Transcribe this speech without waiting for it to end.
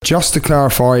Just to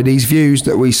clarify, these views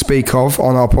that we speak of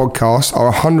on our podcast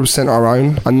are 100% our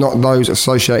own and not those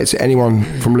associated to anyone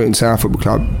from Luton Town Football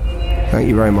Club. Thank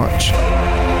you very much.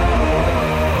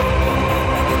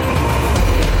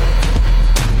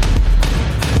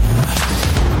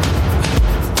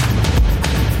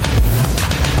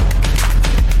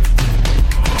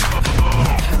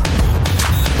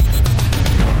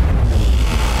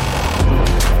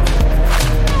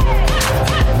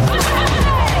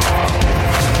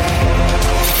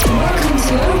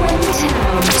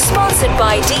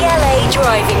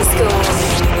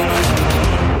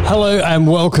 Hello and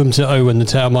welcome to Oh in the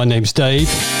Town. My name's Dave.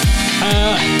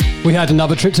 We had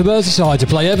another trip to Merseyside to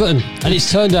play Everton, and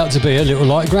it's turned out to be a little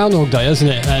like Groundhog Day, hasn't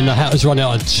it? And the Hatters run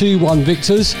out of 2-1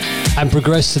 victors and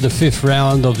progressed to the 5th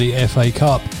round of the FA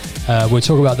Cup. We'll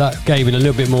talk about that game in a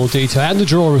little bit more detail, and the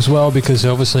draw as well, because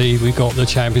obviously we got the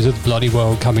champions of the bloody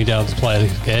world coming down to play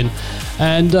again.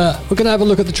 And we're going to have a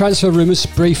look at the transfer rumours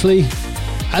briefly,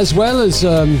 as well as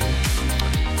the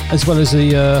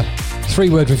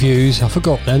 3-word reviews, I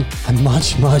forgot then, and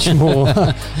much more.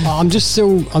 I'm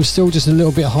still just a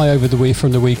little bit high over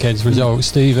from the weekend's results.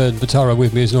 Steve and Batara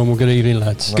with me as normal. Good evening,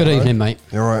 lads. Good evening, mate.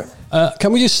 You're right.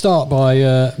 Can we just start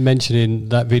by mentioning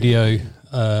that video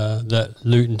that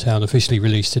Luton Town officially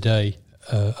released today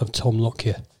of Tom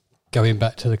Lockyer going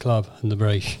back to the club and the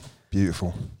brace?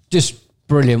 Beautiful. Just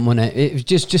brilliant, wasn't it? It was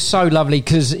just so lovely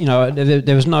because, you know,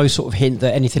 there was no sort of hint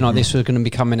that anything like this was going to be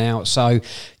coming out. So,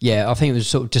 yeah, I think it was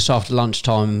sort of just after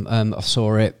lunchtime I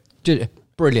saw it.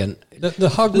 Brilliant. The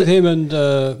hug with him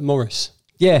and Morris.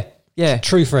 Yeah.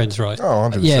 True friends, right? Oh,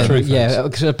 100%. Yeah,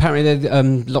 because apparently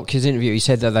Lockyer's interview, he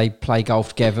said that they play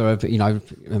golf together. You know,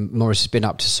 Morris has been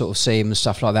up to sort of see him and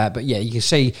stuff like that. But, yeah, you can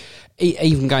see,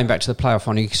 even going back to the playoff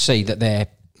final, you can see that they're,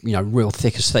 you know, real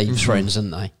thick as thieves friends, aren't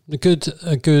they? A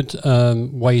good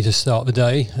way to start the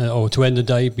day, or to end the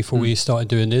day before we started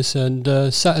doing this. And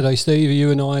Saturday, Steve,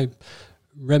 you and I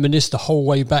reminisced the whole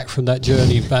way back from that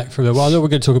journey back from the... Well, I know we're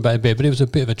going to talk about it a bit, but it was a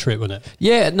bit of a trip, wasn't it?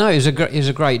 Yeah, no, it was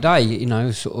a great day. You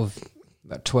know, sort of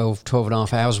about 12 and a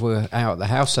half hours we were out at the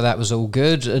house, so that was all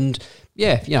good. And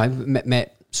yeah, you know,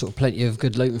 met sort of plenty of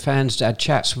good Luton fans, had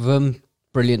chats with them.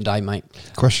 Brilliant day, mate.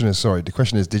 The question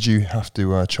is, did you have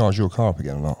to charge your car up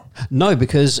again or not? No,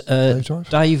 because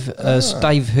Dave,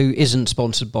 who isn't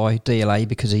sponsored by DLA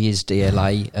because he is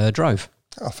DLA, drove.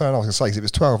 Oh, fair enough. I was going to say, because it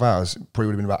was 12 hours, it probably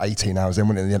would have been about 18 hours then,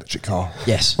 wouldn't it, in the electric car?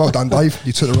 Yes. Well done, Dave.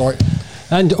 You took the right.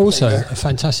 And also a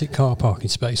fantastic car parking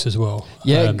space as well.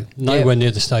 Yeah. Nowhere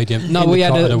near the stadium. No, we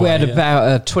had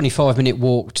about a 25-minute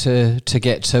walk to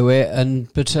get to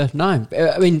it. But no,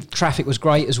 I mean, traffic was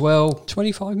great as well.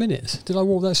 25 minutes? Did I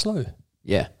walk that slow?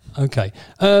 Yeah. Okay.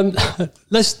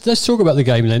 Let's talk about the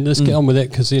game then. Let's get on with it,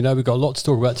 because, you know, we've got a lot to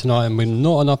talk about tonight and we've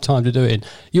not enough time to do it in.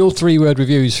 Your 3-word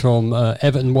reviews from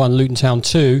Everton 1, Luton Town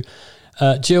 2.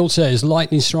 Jill says,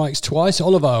 lightning strikes twice.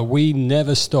 Oliver, we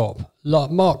never stop.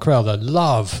 Mark Crowther,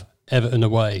 love Everton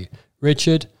away.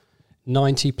 Richard,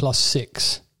 90 plus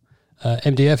 6.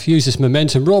 MDF, use this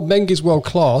momentum. Rob, Mengi's world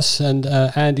class. And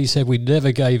Andy said we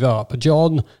never gave up.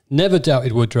 John, never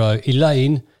doubted Woodrow.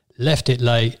 Elaine, left it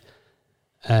late.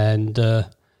 And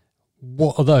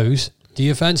what are those? Do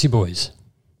you fancy, boys?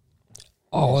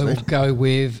 Oh, I would go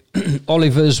with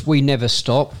Oliver's We Never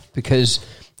Stop, because,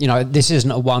 you know, this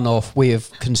isn't a one-off. We have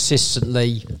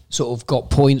consistently sort of got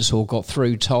points or got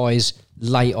through ties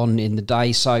late on in the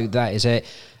day, so that is it.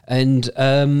 And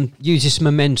use this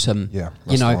momentum. Yeah,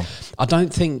 you know, I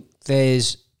don't think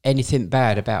there's anything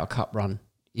bad about a cup run.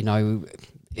 You know,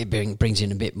 it brings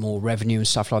in a bit more revenue and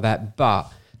stuff like that, but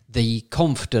the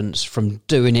confidence from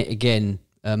doing it again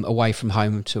away from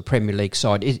home to a Premier League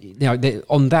side,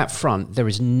 on that front, there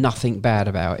is nothing bad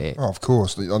about it. Oh, of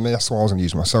course. I mean, that's why I was going to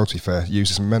use myself, to be fair. Use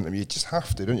this momentum. You just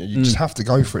have to, don't you? You just have to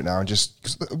go for it now, and just,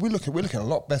 because we're looking a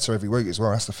lot better every week as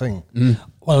well. That's the thing.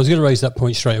 Well, I was going to raise that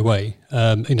point straight away.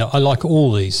 You know, I like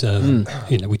all these.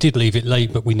 You know, we did leave it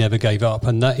late, but we never gave up,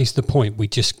 and that is the point. We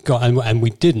just got, and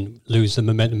we didn't lose the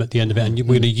momentum at the end of it, and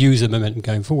we're going to use the momentum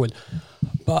going forward.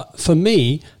 But for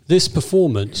me, this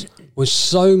performance was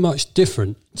so much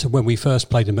different to when we first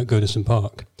played them at Goodison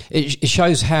Park. It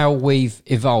shows how we've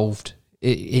evolved.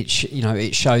 It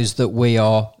shows that we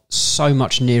are so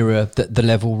much nearer the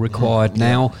level required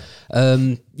now. I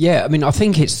mean, I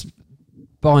think it's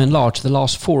by and large the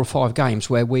last 4 or 5 games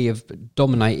where we have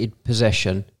dominated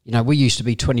possession. You know, we used to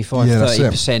be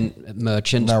 25-30%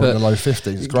 merchants. Now we're in the low 50s.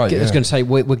 It's great. I was going to say,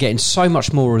 we're getting so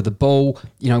much more of the ball.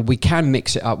 You know, we can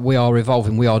mix it up. We are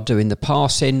evolving. We are doing the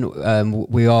passing.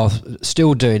 We are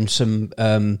still doing some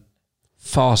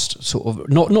fast sort of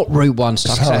not Route 1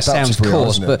 stuff. That sounds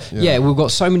coarse, but we've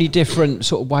got so many different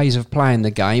sort of ways of playing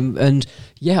the game, and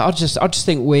I just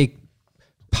think we're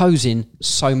posing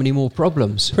so many more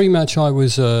problems. Pre-match, I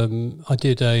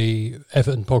did a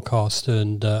Everton podcast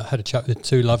and had a chat with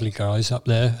two lovely guys up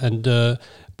there, and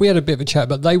we had a bit of a chat,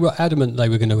 but they were adamant they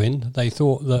were going to win. They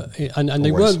thought that, and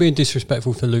they weren't being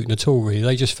disrespectful to Luton at all, really.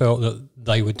 They just felt that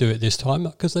they would do it this time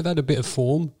because they've had a bit of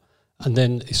form, and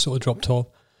then it sort of dropped off.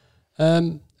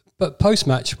 But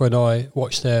post-match, when I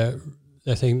watched their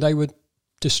thing, they were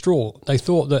distraught. They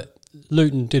thought that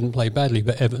Luton didn't play badly,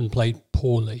 but Everton played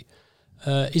poorly.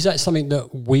 Is that something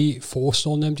that we forced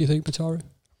on them, do you think, Batari?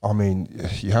 I mean,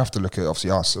 you have to look at,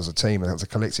 obviously, us as a team and as a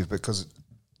collective, because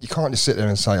you can't just sit there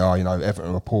and say,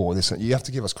 Everton are poor. You have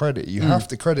to give us credit. You have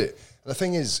to credit. And the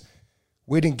thing is,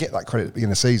 we didn't get that credit at the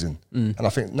beginning of the season. And I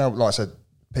think now, like I said,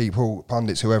 people,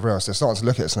 pundits, whoever else, they're starting to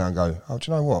look at us now and go,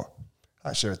 do you know what?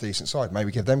 Actually, they're a decent side.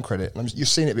 Maybe give them credit. And you've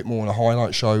seen it a bit more on the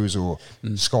highlight shows or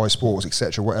Sky Sports,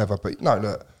 etc., whatever. But no,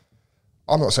 look,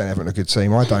 I'm not saying Everton are a good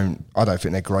team. I don't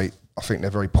think they're great. I think they're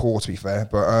very poor, to be fair.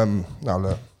 But no,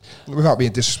 look, without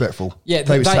being disrespectful,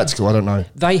 maybe it's tactical. I don't know.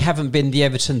 They haven't been the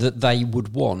Everton that they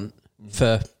would want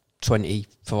for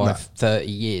 25, 30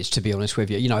 years, to be honest with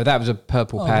you. That was a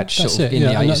purple patch sort of in the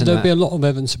 80s. There'll be a lot of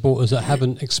Everton supporters that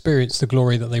haven't experienced the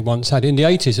glory that they once had. In the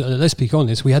 80s, let's be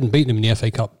honest, we hadn't beaten them in the FA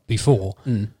Cup before.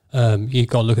 You've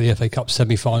got to look at the FA Cup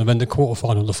semi-final and the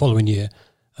quarter-final the following year.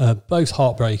 Both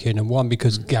heartbreaking, and one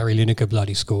because Gary Lineker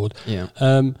bloody scored. Yeah.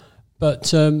 And,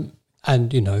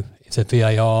 if the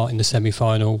VAR in the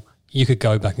semi-final, you could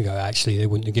go back and go, actually, they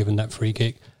wouldn't have given that free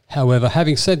kick. However,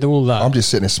 having said all that... I'm just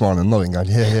sitting there smiling and nodding, going,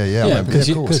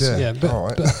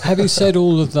 But having said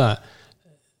all of that,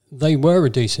 they were a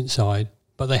decent side,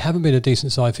 but they haven't been a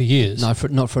decent side for years. No,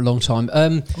 not for a long time.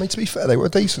 To be fair, they were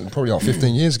decent probably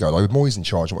 15 years ago, with Moyes in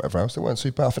charge and whatever else. They weren't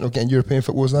too bad. I think they were getting European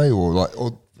football, was they?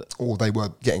 Or they were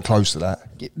getting close to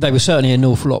that. They were certainly an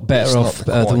awful lot better off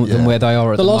than where they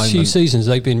are at the moment. The last few seasons,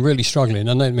 they've been really struggling.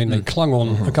 I mean, they clung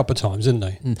on a couple of times, didn't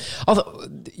they? I thought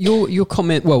your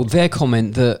comment, their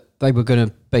comment that they were going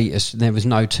to beat us and there was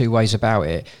no two ways about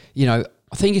it. I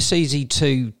think it's easy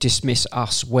to dismiss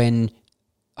us when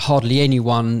hardly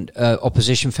anyone,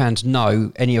 opposition fans,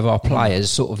 know any of our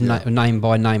players, sort of name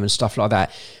by name and stuff like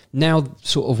that. Now,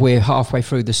 sort of, we're halfway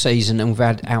through the season and we've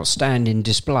had outstanding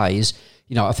displays.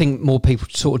 I think more people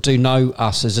sort of do know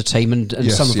us as a team and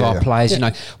some of our players.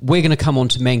 We're going to come on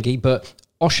to Mengi, but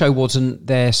Osho wasn't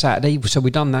there Saturday, so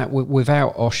we've done that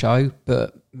without Osho.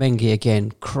 But Mengi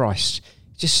again, Christ,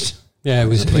 just it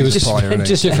was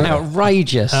just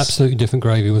outrageous. Absolutely different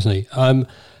gravy, wasn't he?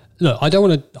 Look, I don't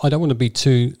want to be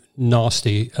too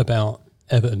nasty about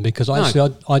Everton because I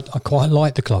quite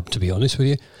like the club, to be honest with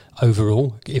you.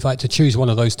 Overall, if I had to choose one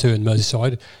of those two in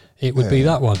Merseyside, it would be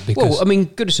that one. Because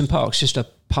Goodison Park's just a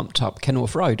pumped up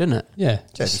Kenilworth Road, isn't it? Yeah.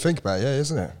 If you think about it,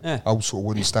 isn't it? Yeah. Old sort of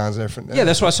wooden stands and everything. Yeah,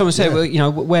 that's what someone said. Yeah.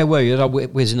 Well, where were you? We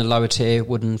was in the lower tier,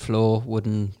 wooden floor,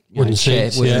 wooden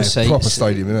seats. Proper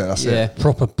stadium, isn't it? That's it.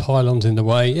 Proper pylons in the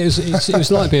way. It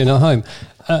was like being at home.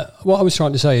 What I was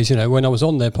trying to say is, when I was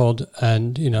on their pod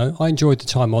and, I enjoyed the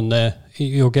time on there,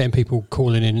 you're getting people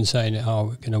calling in and saying,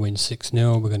 we're going to win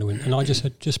 6-0, we're going to win. And I just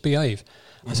said, just behave.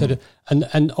 I said,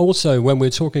 and also when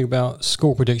we're talking about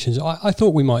score predictions, I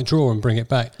thought we might draw and bring it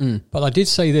back. But I did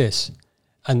say this,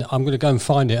 and I'm going to go and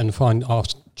find it and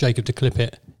ask Jacob to clip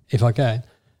it if I can.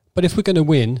 But if we're going to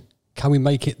win, can we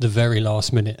make it the very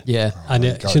last minute? Yeah. And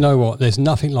do you know what? There's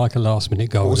nothing like a last minute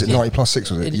goal. What was it, 90 plus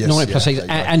 6, was it? Yes, 90 plus 6,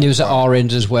 and it was at our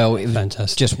end as well. It was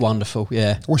fantastic. Just wonderful,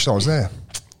 yeah. I wish I was there.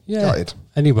 Yeah. Gutted.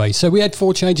 Anyway, so we had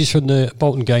 4 changes from the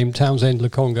Bolton game: Townsend,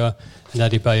 Lukonga, and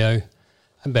Adebayo,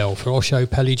 and Bell for Osho,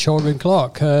 Pelly, Chong and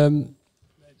Clark.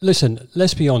 Listen,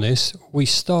 let's be honest, we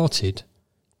started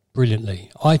brilliantly.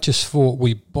 I just thought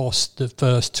we bossed the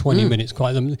first 20 minutes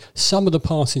quite. Some of the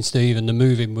passing, Steve, and the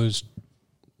moving was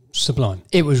sublime.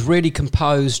 It was really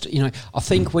composed. I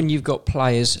think when you've got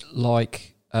players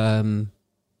like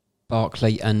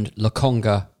Barkley and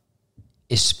Lukonga,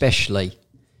 especially,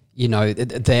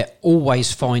 they're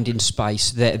always finding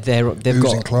space. They've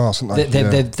got class, haven't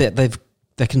they?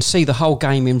 They can see the whole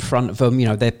game in front of them.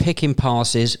 They're picking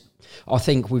passes. I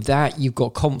think with that, you've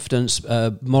got confidence.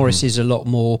 Morris is a lot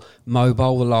more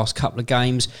mobile the last couple of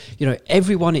games.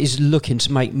 Everyone is looking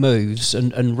to make moves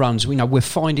and runs. We're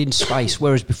finding space,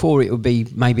 whereas before it would be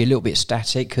maybe a little bit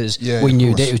static because we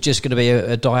knew that it was just going to be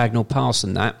a diagonal pass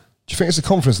and that. Do you think it's the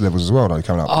confidence levels as well, though,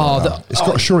 coming up? It's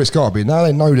got to be. Now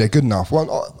they know they're good enough.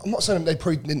 Well, I'm not saying they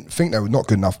probably didn't think they were not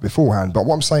good enough beforehand, but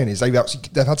what I'm saying is they've had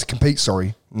to compete,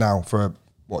 now for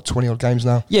 20 odd games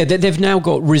now. Yeah, they've now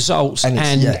got results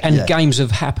and games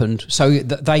have happened, so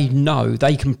that they know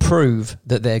they can prove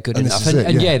that they're good enough.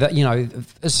 That, you know,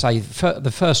 as I say,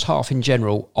 the first half in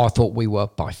general, I thought we were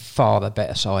by far the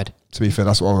better side. To be fair,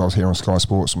 that's what I was hearing on Sky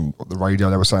Sports and the radio.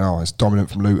 They were saying, "Oh, it's dominant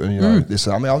from Luton." You know, this.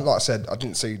 I mean, like I said, I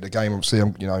didn't see the game. Obviously,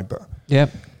 you know, but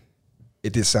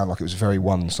it did sound like it was very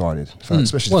one-sided,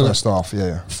 especially the first half.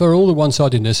 Yeah. For all the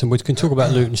one-sidedness, and we can talk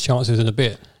about Luton's chances in a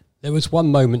bit. There was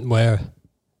one moment where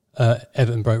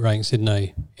Everton broke ranks, didn't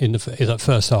they, in that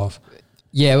first half?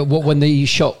 Yeah, when the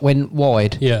shot went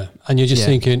wide. Yeah, and you're just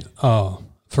thinking,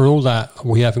 for all that,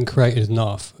 we haven't created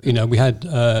enough. You know, we had,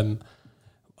 I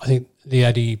think, the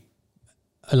Eddie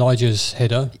Elijah's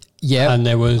header. Yeah, and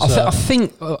there was. I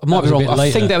think I might be wrong. I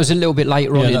think that was a little bit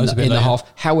later on in the half.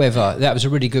 However, that was a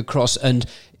really good cross, and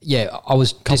I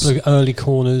was couple of early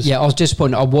corners. Yeah, I was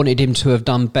disappointed. I wanted him to have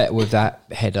done better with that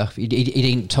header. He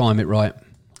didn't time it right.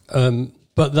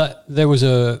 But that there was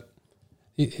the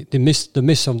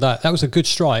miss on that. That was a good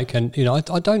strike, and you know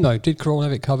I don't know. Did Krul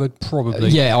have it covered? Probably.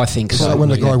 Yeah, I think so. When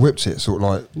the guy whipped it, sort of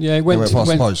like it went past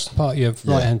the post, part of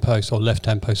right hand post or left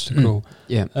hand post to Krul.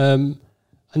 Yeah.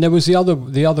 And there was the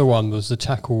other one was the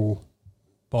tackle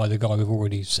by the guy we've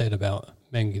already said about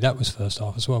Mengi. That was first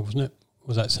half as well, wasn't it? Or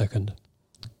was that second?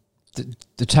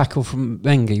 The tackle from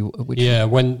Mengi.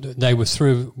 When they were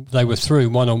through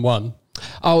 1-on-1.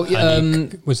 Oh,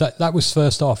 was that was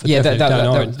first half? Yeah,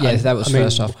 that was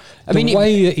first half. The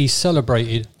way that he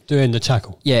celebrated doing the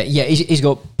tackle. Yeah, he's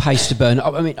got pace to burn.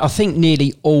 I mean, I think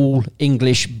nearly all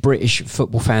English, British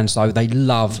football fans, though, they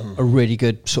love a really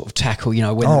good sort of tackle. You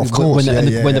know, when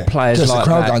the players just like the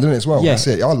crowd that. going, doesn't it, as well? Yeah. That's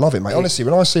it. I love it, mate. Honestly,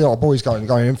 when I see our boys going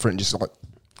in for it and just like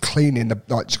cleaning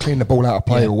the ball out of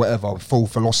play or whatever, full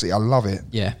velocity, I love it.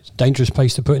 Yeah, it's a dangerous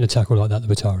place to put in a tackle like that,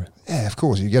 the Batara. Yeah, of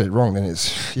course. You get it wrong, then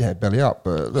it's belly up.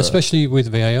 But especially with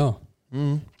VAR.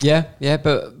 Yeah,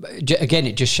 but again,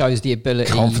 it just shows the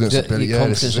ability, confidence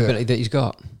ability that he's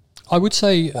got. I would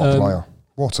say,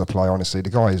 what a player! Honestly, the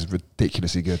guy is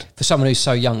ridiculously good for someone who's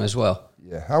so young as well.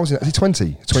 Yeah, how was he? Is he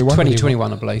 20? 21?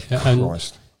 21, I believe. Yeah,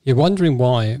 and you're wondering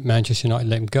why Manchester United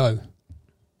let him go,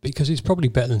 because he's probably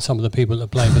better than some of the people that are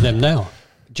playing for them now.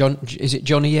 Is it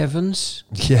Johnny Evans?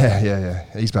 Yeah.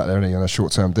 He's back there, isn't he, on a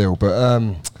short-term deal, but.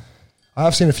 I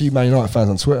have seen a few Man United fans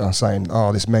on Twitter saying,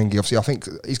 this Mengi, obviously, I think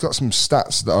he's got some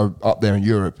stats that are up there in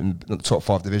Europe, in the top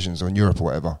 5 divisions or in Europe or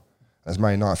whatever. As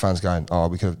Man United fans going,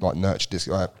 we could have nurtured this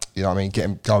guy, you know what I mean, get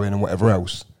him going and whatever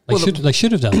else. They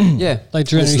should have done. Yeah. They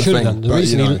generally should have done.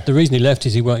 The reason he left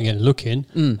is he weren't getting a look in,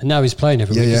 and now he's playing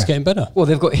every week, he's getting better. Well,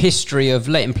 they've got a history of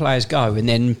letting players go and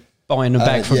then buying them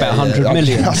back for about 100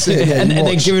 million and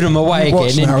then giving them away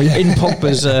again in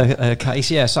Pogba's case.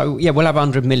 Yeah, so we'll have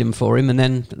 100 million for him and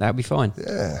then that'll be fine.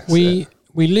 Yeah, we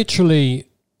literally,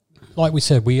 like we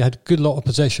said, we had a good lot of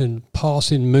possession,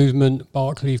 passing, movement.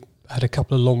 Barkley had a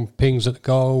couple of long pings at the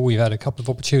goal. We've had a couple of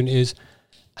opportunities,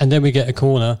 and then we get a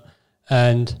corner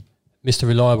and Mr.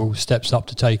 Reliable steps up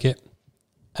to take it.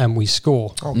 And we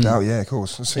score. Oh, Doughty, of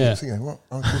course. I was thinking, what?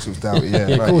 Oh, of course it was Doughty, yeah.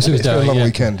 Of course it was Doughty, It's been a long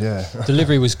weekend, yeah.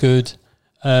 Delivery was good.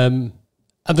 At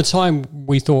the time,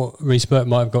 we thought Reece Burke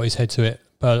might have got his head to it,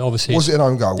 but obviously... Was it an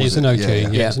own goal? It's an OG,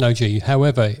 it's an OG.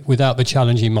 However, without the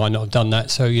challenge, he might not have done that,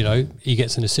 so, you know, he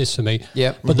gets an assist for me.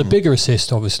 Yeah. But the bigger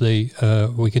assist, obviously,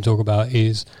 we can talk about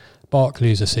is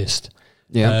Barkley's assist,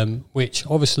 which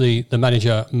obviously the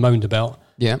manager moaned about.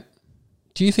 Yeah.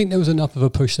 Do you think there was enough of a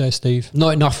push there, Steve? Not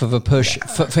enough of a push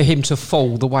for him to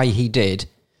fall the way he did.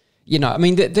 You know, I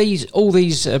mean, all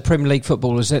these Premier League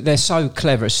footballers, they're so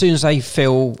clever. As soon as they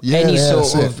feel any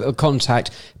sort of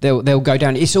contact, they'll go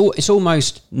down. It's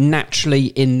almost naturally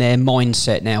in their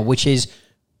mindset now, which is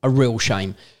a real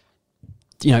shame.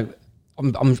 You know,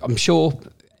 I'm sure,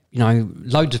 you know,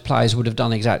 loads of players would have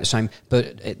done exactly the same,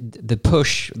 but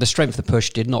the strength of the push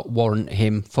did not warrant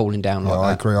him falling down like that.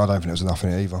 I agree. I don't think there was enough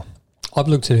in it either. I've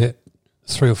looked at it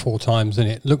 3 or 4 times, and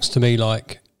it looks to me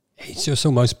like he's just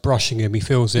almost brushing him. He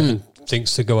feels it and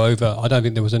thinks to go over. I don't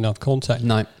think there was enough contact.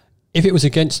 No. If it was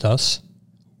against us,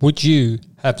 would you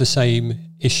have the same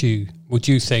issue? Would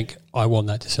you think, I want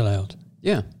that disallowed?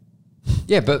 Yeah.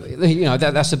 Yeah, but, you know,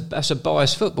 that's a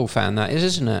biased football fan, that is,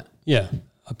 isn't it? Yeah,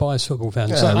 a biased football fan.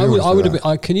 Yeah, so I would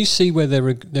have. Can you see where their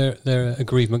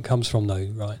aggrievement comes from, though?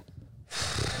 Right.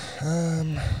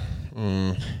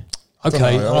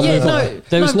 Okay,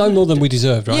 there was no more than we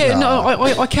deserved, right? Yeah,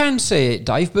 I can see it,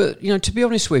 Dave. But you know, to be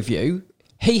honest with you,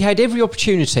 he had every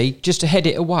opportunity just to head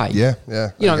it away. Yeah.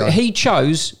 You know, he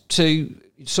chose to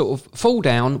sort of fall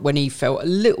down when he felt a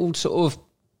little sort of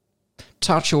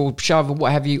touch or shove or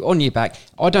what have you on your back.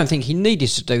 I don't think he needed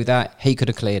to do that. He could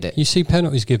have cleared it. You see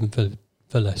penalties given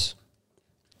for less.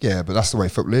 Yeah, but that's the way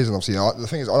football is, and obviously the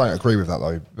thing is, I don't agree with that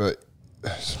though. But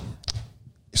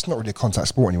it's not really a contact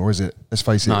sport anymore, is it? Let's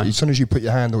face it. No. As soon as you put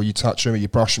your hand or you touch them or you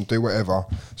brush them, do whatever.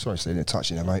 Sorry, I didn't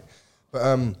touch you there, mate.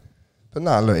 But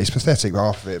no, look, it's pathetic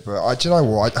half of it. But do you know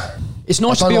what? It's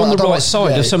nice to be on the right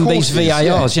side of some of these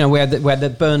VARs. You know, where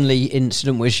the Burnley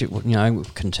incident was,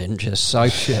 contentious. So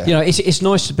it's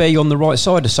nice to be on the right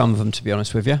side of some of them. To be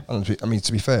honest with you, I mean,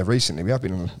 to be fair, recently we have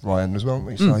been on the right end as well.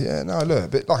 Haven't we? So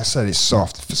look, but like I said, it's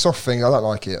soft thing. I don't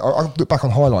like it. I look back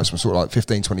on highlights from sort of like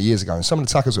 15, 20 years ago, and some of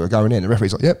the tackles that were going in, the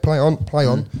referee's like, "Yeah, play on."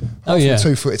 Oh yeah,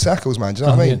 2-footed tackles, man. Do you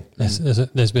know what I mean?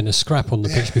 There's been a scrap on the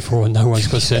pitch before, and no one's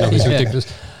got sent off. It's ridiculous.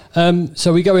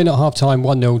 So we go in at half time,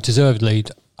 1-0, deserved lead,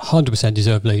 100%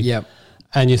 deserved lead. Yeah.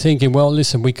 And you're thinking, well,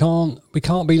 listen, we can't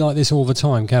be like this all the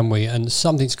time, can we? And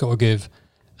something's got to give.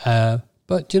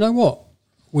 But do you know what?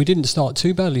 We didn't start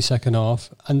too badly second half,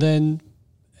 and then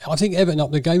I think Everton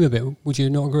upped the game a bit. Would you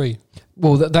not agree?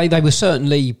 Well, they were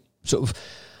certainly sort of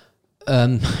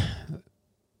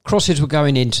crosses were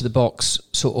going into the box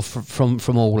sort of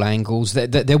from all angles.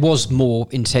 There was more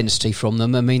intensity from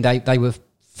them. I mean, they were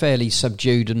fairly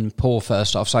subdued and poor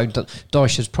first half, so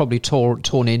Dyche has probably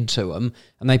torn into them,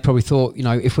 and they probably thought,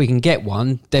 if we can get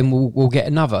one, then we'll get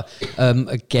another.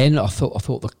 Again, I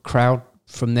thought the crowd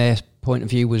from their point of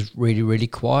view was really, really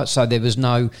quiet, so there was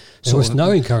no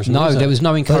encouragement. No, there was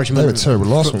no encouragement. They were terrible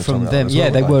last week from them. Yeah,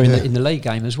 they were in the league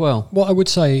game as well. What I would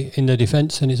say in their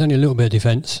defence, and it's only a little bit of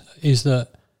defence, is that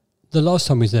the last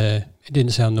time we was there, it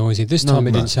didn't sound noisy. This time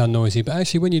it didn't sound noisy, but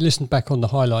actually when you listen back on the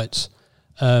highlights,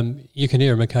 you can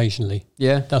hear them occasionally.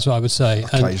 Yeah, that's what I would say.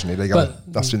 Occasionally, they go.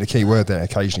 That's been the key word there.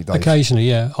 Occasionally, Dave. Occasionally,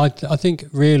 yeah. I think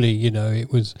really,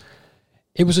 it was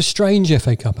a strange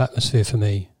FA Cup atmosphere for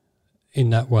me in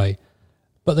that way.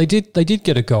 But they did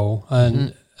get a goal,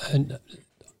 and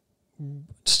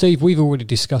Steve, we've already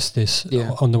discussed this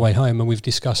on the way home, and we've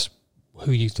discussed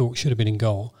who you thought should have been in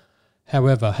goal.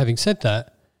 However, having said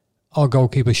that, our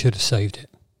goalkeeper should have saved it.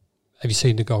 Have you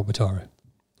seen the goal, Bataro?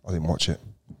 I didn't watch it.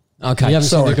 Okay, you haven't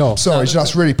seen the goal. Sorry,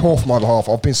 that's really poor for my behalf.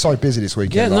 I've been so busy this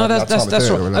weekend. Yeah, no, that's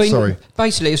right. I mean, sorry.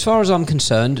 Basically, as far as I'm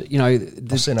concerned,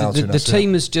 the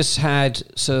team has just had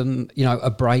some, a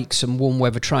break, some warm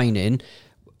weather training.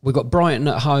 We've got Brighton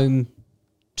at home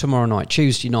tomorrow night,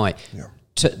 Tuesday night. Yeah.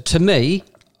 To me,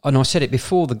 and I said it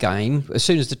before the game, as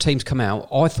soon as the teams come out,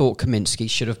 I thought Kaminsky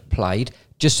should have played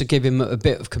just to give him a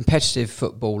bit of competitive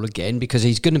football again, because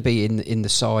he's going to be in the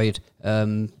side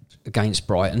against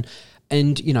Brighton.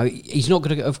 And, he's not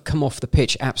going to have come off the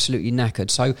pitch absolutely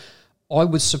knackered. So I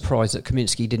was surprised that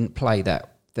Kaminsky didn't play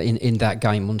that in that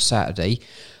game on Saturday.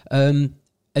 And,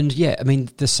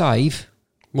 the save...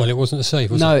 Well, it wasn't a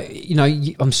save, was it? No,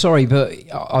 I'm sorry, but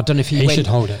I don't know if he should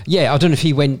hold it. Yeah, I don't know if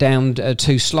he went down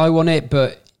too slow on it,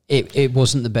 but it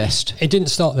wasn't the best. It didn't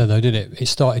start there, though, did it? It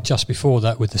started just before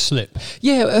that with the slip.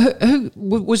 Yeah, who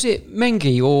was it,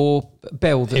 Mengi or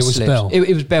Bell that slipped? Bell.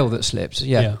 It was Bell that slipped,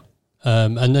 yeah.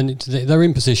 And then they're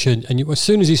in position, and as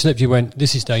soon as he slipped, you went,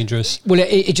 "This is dangerous." Well,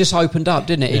 it just opened up,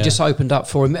 didn't it? Yeah. It just opened up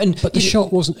for him, but the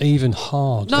shot wasn't even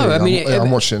hard. No, I'm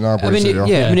watching it now.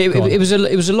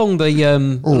 It was along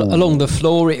the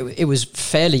floor. It was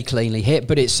fairly cleanly hit,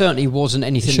 but it certainly wasn't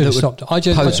anything that would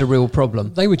pose a real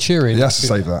problem. They were cheering. He has to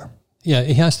save that. Yeah,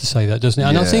 he has to say that, doesn't he?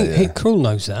 And I think Krul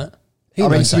knows that. To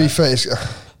be fair, it's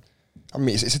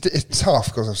tough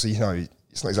because obviously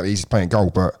it's not exactly easy playing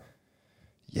goal, but.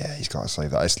 Yeah, he's got to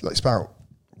save that. It's about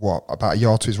a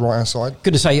yard to his right hand side.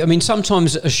 Good to say. I mean,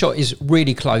 sometimes a shot is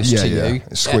really close to you.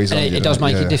 It's squeezed and it does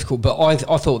make it difficult. But I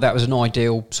thought that was an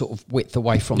ideal sort of width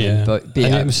away from him. But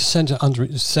and it was centre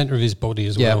of his body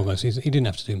as well. Almost, he didn't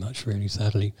have to do much really,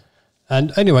 sadly.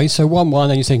 And anyway, so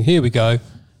 1-1, and you think, here we go.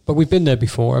 But we've been there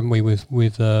before, haven't we? With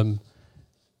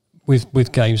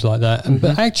games like that. And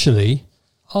but actually,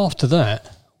 after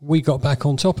that, we got back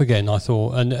on top again, I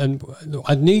thought. And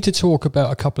I need to talk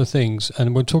about a couple of things,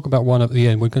 and we'll talk about one at the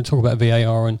end. We're going to talk about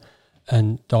VAR and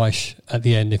Dyche at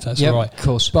the end, if that's all right. Of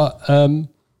course. But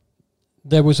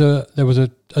there was a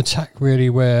attack really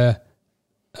where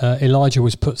Elijah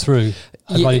was put through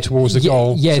and running towards the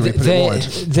goal. Yeah,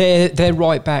 their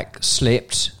right back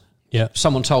slipped. Yeah,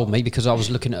 someone told me because I was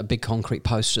looking at a big concrete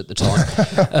post at the time.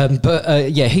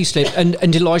 He slipped,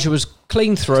 and Elijah was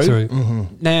clean through. Mm-hmm.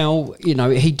 Now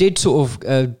he did sort of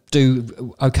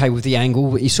do okay with the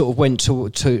angle. He sort of went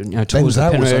towards the penalty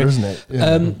area, isn't it?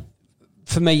 Yeah.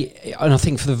 For me, and I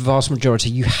think for the vast majority,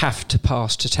 you have to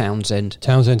pass to Townsend.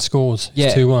 Townsend scores.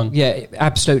 It's 2-1. Yeah,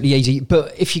 absolutely easy.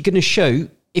 But if you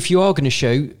are going to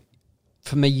shoot,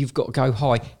 for me, you've got to go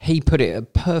high. He put it at a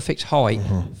perfect height,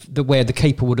 where the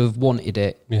keeper would have wanted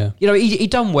it. Yeah. You know, he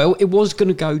done well. It was going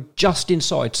to go just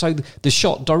inside, so the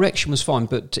shot direction was fine.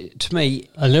 But to me,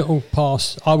 a little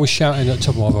pass. I was shouting at the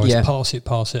top of my voice,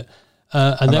 pass it.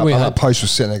 And then we had that post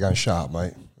was sitting there going, "Shut up,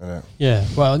 mate." Yeah,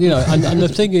 well, you know, and the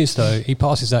thing is, though, he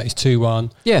passes that, it's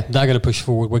 2-1. Yeah. They're going to push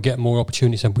forward. We're getting more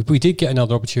opportunities. And we did get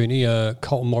another opportunity.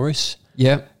 Colton Morris.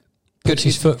 Yeah. Puts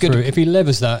his foot through. If he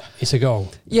levers that, it's a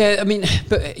goal. Yeah, I mean,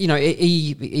 but, you know,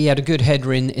 he had a good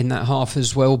header in that half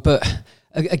as well. But,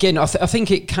 again, I think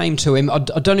it came to him. I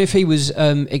don't know if he was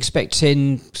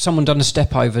expecting someone done a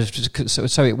step over,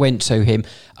 so it went to him.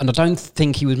 And I don't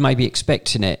think he was maybe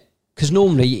expecting it. Because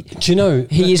normally, do you know,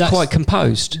 he is quite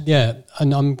composed. Yeah,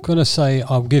 and I'm going to say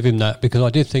I'll give him that, because I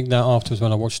did think that afterwards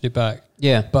when I watched it back.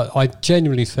 Yeah. But I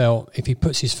genuinely felt if he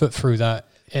puts his foot through that,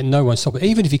 and no one's stopping it.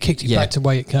 Even if he kicked it back to the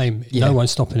way it came, no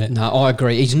one's stopping it. No, I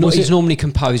agree. He's normally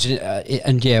composed.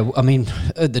 And yeah, I mean,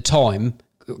 at the time,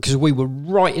 because we were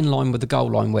right in line with the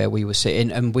goal line where we were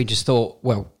sitting, and we just thought,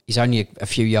 well, he's only a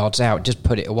few yards out, just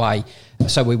put it away.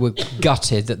 So we were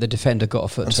gutted that the defender got a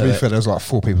foot and to be it. fair, there was like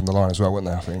 4 people in the line as well, weren't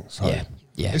there, I think? So yeah.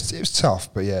 It was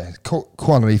tough, but yeah,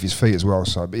 quite underneath his feet as well.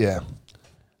 So, but yeah.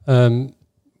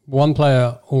 One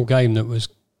player all game that was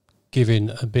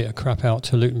giving a bit of crap out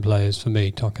to Luton players for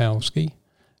me, Tarkowski.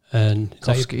 And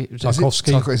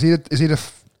Tarkowski. Is he the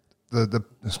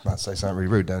I was about to say something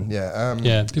really rude then.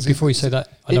 Yeah. Before you say that,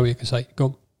 I know what you can say. Go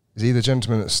on. Is he the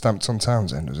gentleman that stamped on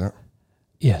Townsend, was it?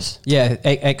 Yes. Yeah,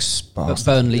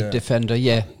 ex-Burnley defender,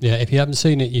 yeah. Yeah, if you haven't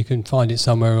seen it, you can find it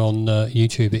somewhere on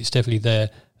YouTube. It's definitely there.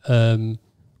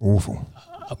 Awful.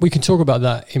 We can talk about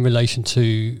that in relation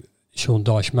to Sean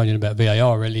Dyche moaning about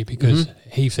VAR, really, because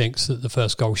he thinks that the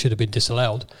first goal should have been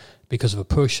disallowed because of a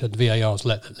push, and VAR's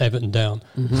let Everton down.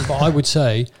 But I would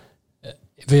say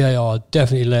VAR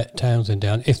definitely let Townsend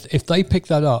down. If they pick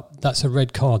that up, that's a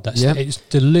red card. It's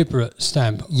deliberate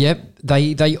stamp. Yep.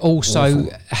 They also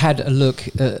had a look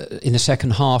in the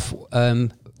second half.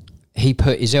 He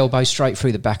put his elbow straight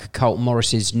through the back of Colton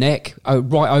Morris's neck,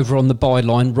 right over on the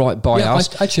byline, right by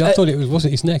us. I thought it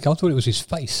wasn't his neck. I thought it was his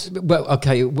face. Well,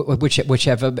 okay,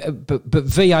 whichever. But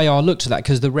VAR looked at that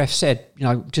because the ref said, you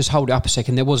know, just hold it up a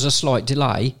second. There was a slight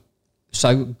delay.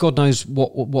 So God knows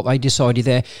what they decided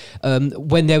there.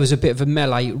 When there was a bit of a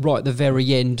melee right at the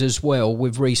very end as well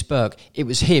with Reece Burke, it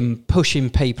was him pushing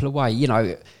people away. You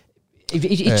know,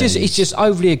 he's just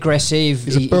overly aggressive.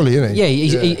 He's a bully, isn't he?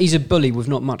 Yeah, he's a bully with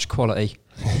not much quality.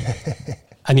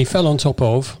 And he fell on top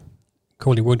of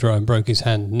Corley Woodrow and broke his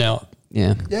hand. Now,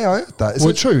 yeah, I heard that. Is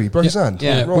it true? He broke his hand.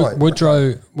 Yeah, right.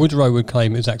 Woodrow would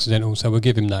claim it was accidental, so we'll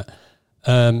give him that.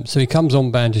 So he comes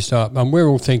on bandaged up, and we're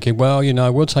all thinking, well, you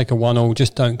know, we'll take a 1-1,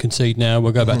 just don't concede now,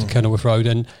 we'll go back to Kenilworth Road,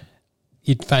 and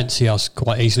you'd fancy us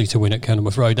quite easily to win at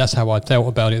Kenilworth Road. That's how I felt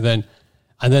about it then.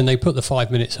 And then they put the 5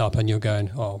 minutes up, and you're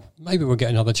going, oh, maybe we'll get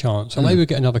another chance, or maybe we'll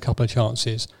get another couple of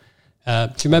chances. Do you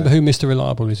remember who Mr.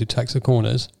 Reliable is, who takes the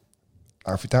corners?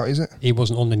 Alfie Doubt, is it? He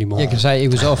wasn't on anymore. Yeah, because he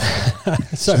was off.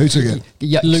 So who took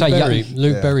it?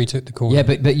 Luke Berry took the corner. Yeah,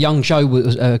 but young Joe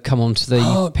was come onto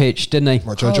the pitch, didn't he?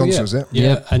 Well, Joe Johnson, was it?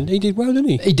 Yeah, and he did well,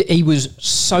 didn't he? He was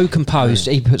so composed.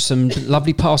 He put some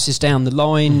lovely passes down the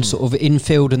line, sort of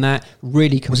infield and that.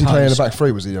 Really composed. Was he playing in the back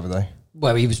three? Was he the other day?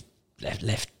 Well, he was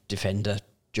left defender.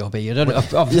 Jobby. I don't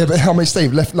know. Yeah, but how many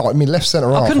Steve left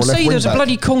centre half. I couldn't see there was a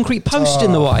bloody concrete post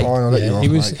in the way.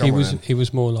 He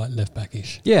was more like left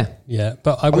backish. Yeah.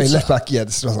 But I mean left back. Yeah,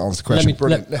 this doesn't answer the question.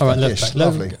 Brilliant. Left backish.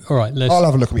 Lovely. All right, I'll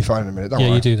have a look at my phone in a minute. Don't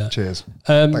worry. You do that. Cheers.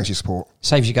 Thanks for your support.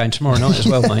 Saves you going tomorrow night as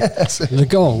well, mate.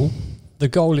 The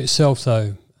goal itself,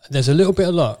 though, there's a little bit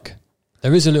of luck.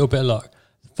 There is a little bit of luck.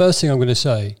 First thing I'm going to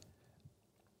say,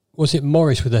 was it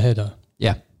Morris with the header?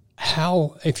 Yeah.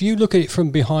 How, if you look at it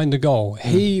from behind the goal,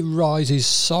 he rises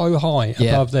so high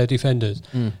above their defenders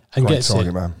and Great gets target,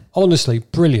 it. Man. Honestly,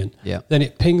 brilliant. Yeah. Then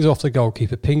it pings off the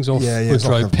goalkeeper, pings off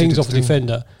Woodrow, pings off the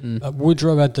defender.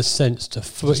 Woodrow had the sense to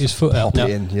put his foot out. Now,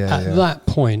 at that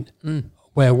point,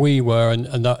 where we were and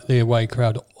the away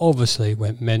crowd obviously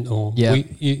went mental. Yeah.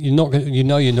 You're not going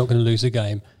to lose the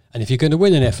game. And if you're going to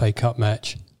win an FA Cup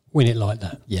match, win it like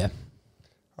that. Yeah.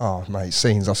 Oh, mate,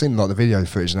 scenes. I've seen like the video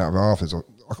footage and that of afterwards.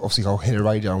 Obviously, I'll hit the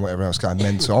radio and whatever else going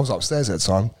mental. I was upstairs at the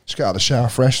time. Just got out of the shower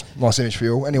fresh. Nice image for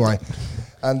you all. Anyway.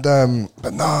 And,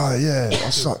 but no, I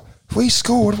was like, we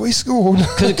scored.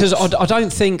 Because I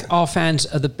don't think our fans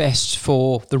are the best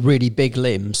for the really big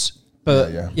limbs.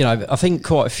 But, Yeah. you know, I think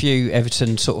quite a few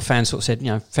Everton sort of fans sort of said, you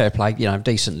know, fair play, you know,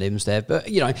 decent limbs there. But,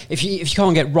 you know, if you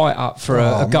can't get right up for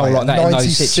a goal like that in those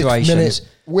 96th situations. minute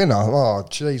winner. Oh,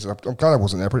 jeez. I'm glad I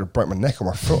wasn't there. I probably broke my neck or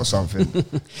my foot or something.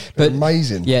 But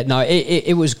amazing. Yeah, no,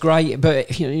 it was great.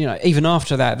 But, you know, even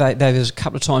after that, there was a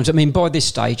couple of times. I mean, by this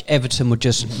stage, Everton were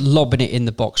just lobbing it in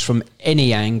the box from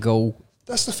any angle.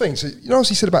 That's the thing. So, you know what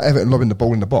he said about Everton lobbing the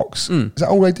ball in the box? Is that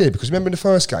all they did? Because remember in the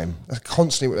first game, that's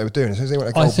constantly what they were doing. As soon as they went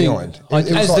a goal behind. It was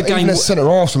as like the game even their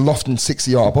centre-halves were lofting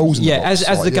 60-yard balls in the box.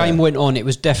 As the game went on, it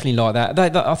was definitely like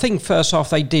that. I think first half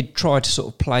they did try to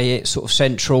sort of play it sort of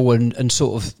central and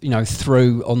sort of, you know,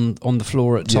 through on the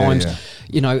floor at times. Yeah.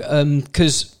 You know,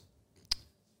 because...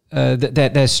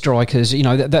 they're strikers, you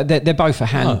know. They're both a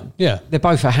hand. They're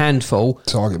both a handful.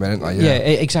 Target men, aren't they? Yeah,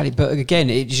 exactly. But again,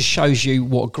 it just shows you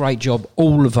what a great job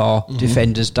all of our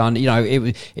defenders done. You know,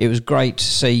 it was great to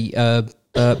see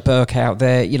Burke out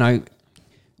there. You know,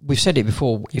 we've said it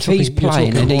before. If he's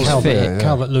playing and he's fit,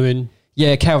 Calvert-Lewin.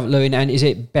 Yeah, Calvert-Lewin, and is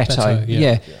it Beto?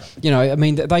 Yeah. You know, I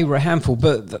mean, they were a handful,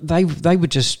 but they were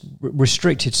just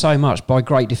restricted so much by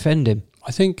great defending.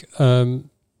 I think.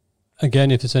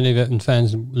 Again, if there's any Everton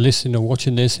fans listening or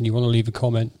watching this and you want to leave a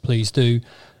comment, please do.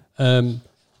 But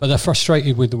they're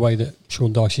frustrated with the way that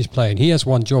Sean Dyche is playing. He has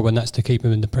one job, and that's to keep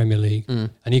him in the Premier League.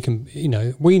 And he can, you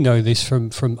know, we know this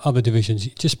from other divisions.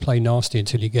 You just play nasty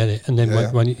until you get it, and then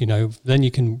when you know, then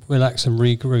you can relax and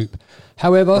regroup.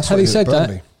 However, having said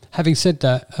that,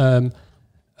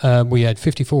 we had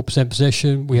 54%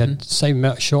 possession. We had the same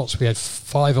amount of shots. We had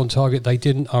 5 on target. They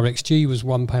didn't. Our XG was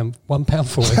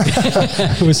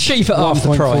 £1.40. It was cheap at half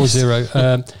the price.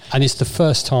 And it's the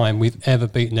first time we've ever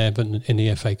beaten Everton in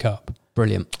the FA Cup.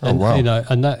 Brilliant. And, wow. You know,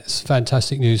 and that's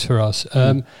fantastic news for us.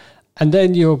 And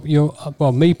then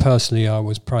well, me personally, I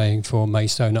was praying for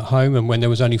Maidstone at home, and when there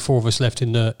was only 4 of us left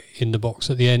in the box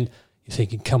at the end, you're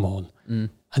thinking, come on.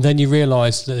 And then you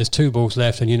realise that there's 2 balls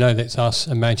left, and you know that it's us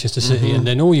and Manchester City, and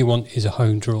then all you want is a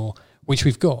home draw, which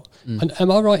we've got. And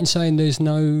am I right in saying there's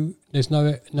no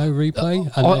replay?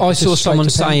 And I saw someone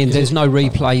saying there's no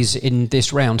replays in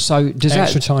this round. So does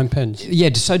extra time pens? Yeah.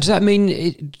 So does that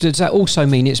mean? Does that also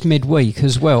mean it's midweek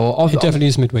as well? It definitely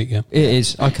is midweek. Yeah, it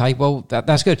is. Okay. Well,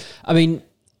 that's good. I mean,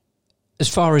 as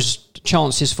far as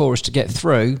chances for us to get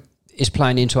through, is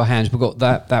playing into our hands. We've got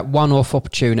that one-off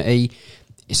opportunity.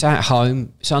 It's at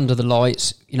home. It's under the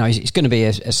lights. You know, it's going to be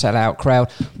a sell-out crowd.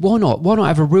 Why not? Why not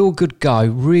have a real good go?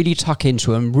 Really tuck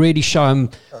into them. Really show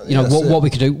them, you know, what we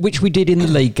could do, which we did in the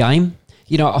league game.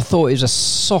 You know, I thought it was a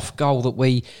soft goal that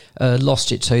we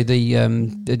lost it to,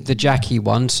 the Jackie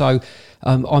one. So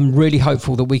I'm really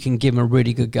hopeful that we can give them a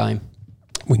really good game.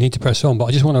 We need to press on, but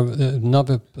I just want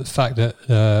another fact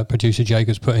that producer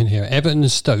Jacobs put in here. Everton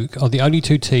and Stoke are the only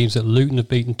 2 teams that Luton have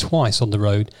beaten twice on the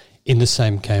road in the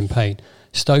same campaign.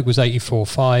 Stoke was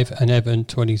 84-5 and Everton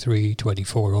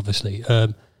 23-24, obviously.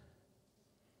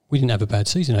 We didn't have a bad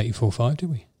season, 84-5, did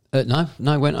we? No,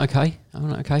 went okay.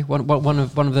 One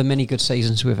of the many good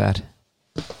seasons we've had.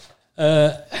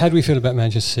 How do we feel about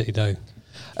Manchester City, though?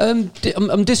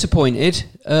 I'm disappointed,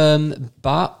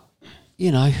 but,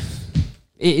 you know,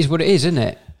 it is what it is, isn't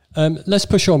it? Let's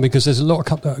push on, because there's a lot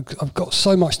of... I've got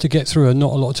so much to get through and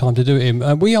not a lot of time to do it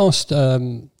in. We asked...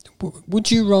 would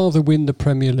you rather win the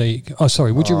Premier League? Oh,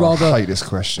 sorry. Would you rather? I hate this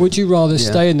question. Would you rather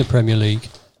stay in the Premier League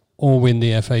or win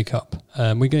the FA Cup?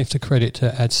 We're going to have to credit to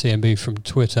AdsCMB from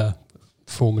Twitter,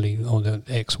 formerly on the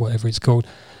X, whatever it's called.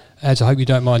 Ads, I hope you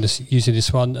don't mind us using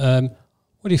this one.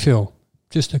 What do you feel?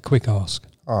 Just a quick ask.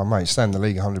 Oh, mate, stay in the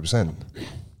league 100%.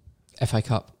 FA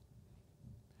Cup.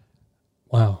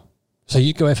 Wow. So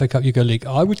you go FA Cup, you go league.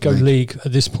 I would go league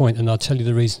at this point, and I'll tell you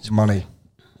the reasons. Money.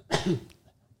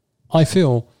 I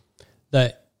feel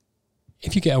that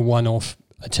if you get a one-off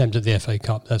attempt at the FA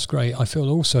Cup, that's great. I feel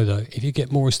also, though, if you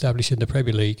get more established in the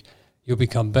Premier League, you'll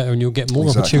become better and you'll get more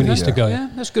opportunities to go. Yeah,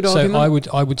 that's a good argument.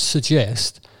 So I would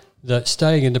suggest that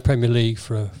staying in the Premier League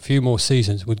for a few more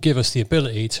seasons would give us the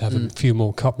ability to have a few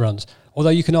more cup runs.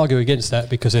 Although you can argue against that,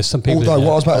 because there's some people... Although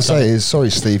what I was about to say is, sorry,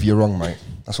 Steve, you're wrong, mate.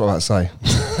 That's what I was about to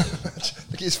say.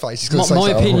 Look at his face. He's going to say my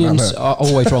opinions are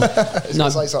always wrong. No,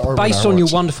 based on your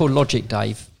wonderful logic,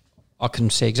 Dave, I can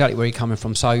see exactly where you're coming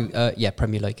from. So,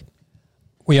 Premier League.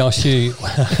 We asked you...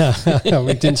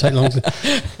 it didn't take long to...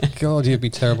 God, you'd be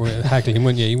terrible at haggling,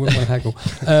 wouldn't you? You wouldn't want to haggle.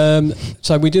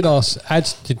 So we did ask...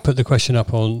 Ads did put the question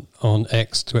up on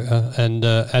X, Twitter, and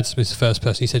Ads was the first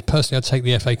person. He said, personally, I'd take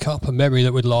the FA Cup, a memory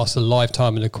that would last a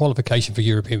lifetime and a qualification for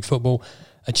European football,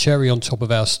 a cherry on top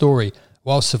of our story.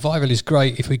 While survival is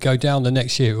great, if we go down the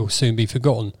next year, it will soon be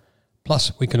forgotten.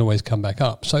 Plus, we can always come back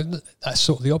up. So that's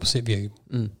sort of the opposite view.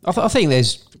 I think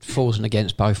there's fors and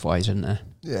against both ways, isn't there?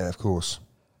 Yeah, of course.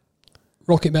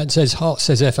 Rocketman says, Hart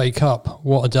says FA Cup.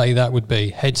 What a day that would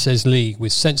be. Head says league.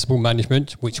 With sensible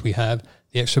management, which we have,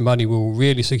 the extra money will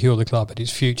really secure the club at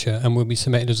its future and will be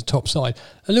cemented as a top side.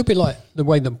 A little bit like the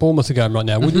way that Bournemouth are going right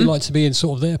now. Would you like to be in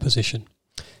sort of their position?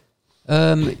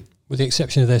 With the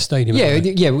exception of their stadium. Yeah,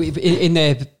 in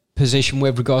their position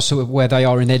with regards to where they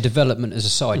are in their development as a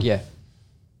side, yeah.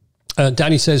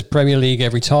 Danny says Premier League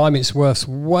every time. It's worth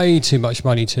way too much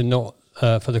money to not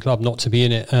for the club not to be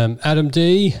in it. Adam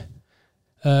D,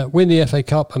 win the FA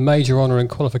Cup, a major honour and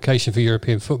qualification for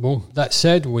European football. That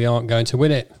said, we aren't going to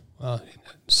win it.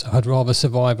 So I'd rather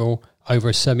survival over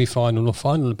a semi-final or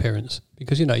final appearance.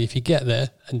 Because, you know, if you get there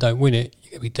and don't win it,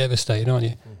 you're going to be devastated, aren't you?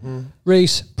 Mm-hmm.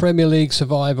 Reese, Premier League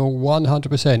survival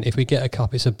 100%. If we get a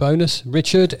cup, it's a bonus.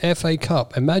 Richard, FA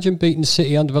Cup. Imagine beating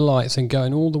City under the lights and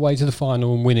going all the way to the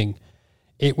final and winning.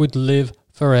 It would live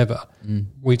forever.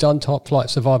 We've done top flight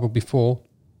survival before.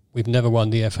 We've never won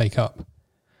the FA Cup.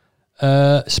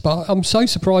 I'm so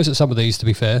surprised at some of these, to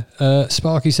be fair.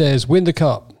 Sparky says, win the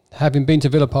cup. Having been to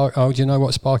Villa Park, do you know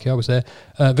what, Sparky? I was there.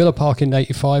 Villa Park in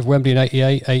 85, Wembley in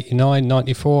 88, 89,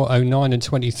 94, 09 and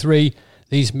 23.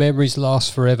 These memories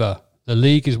last forever. The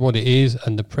league is what it is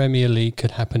and the Premier League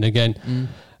could happen again.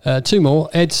 Two more.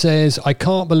 Ed says, I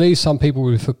can't believe some people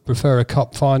would prefer a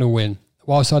cup final win.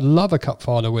 Whilst I'd love a cup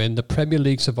final win, the Premier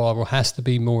League survival has to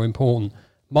be more important.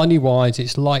 Money-wise,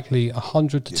 it's likely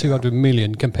 100 to 200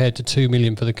 million compared to 2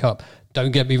 million for the cup.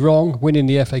 Don't get me wrong, winning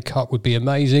the FA Cup would be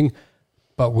amazing.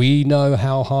 But we know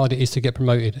how hard it is to get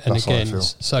promoted. And again,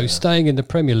 so staying in the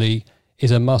Premier League is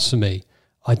a must for me.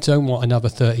 I don't want another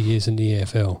 30 years in the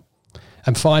EFL.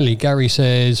 And finally, Gary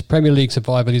says, Premier League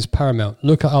survival is paramount.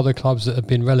 Look at other clubs that have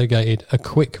been relegated. A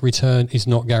quick return is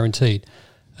not guaranteed.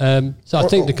 I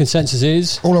think the consensus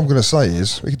is... All I'm going to say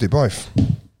is we could do both.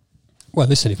 Well,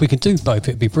 listen, if we could do both,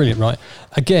 it'd be brilliant, right?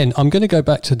 Again, I'm going to go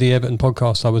back to the Everton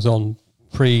podcast I was on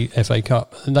pre-FA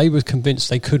Cup. And they were convinced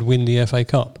they could win the FA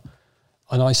Cup.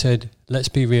 And I said, let's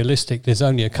be realistic. There's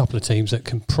only a couple of teams that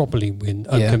can properly win,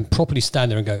 can properly stand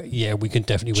there and go, yeah, we can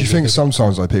definitely win. Do you think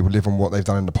sometimes though people live on what they've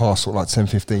done in the past, sort of like 10,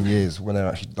 15 years when they're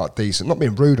actually like decent? Not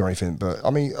being rude or anything, but I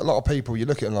mean, a lot of people, you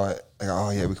look at them like, they go, oh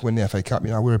yeah, we can win the FA Cup.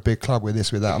 You know, we're a big club, we're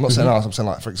this, we're that. I'm not saying us, I'm saying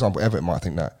like, for example, Everton might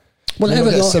think that. Well,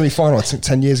 Everton semi-final, I think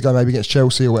 10 years ago, maybe against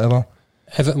Chelsea or whatever.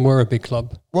 Everton were a big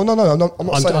club. Well, no, I'm not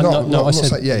saying not. No, I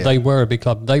said they were a big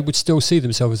club. They would still see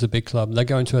themselves as a big club. They're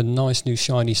going to a nice new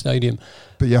shiny stadium.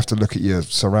 But you have to look at your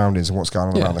surroundings and what's going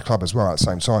on around the club as well at the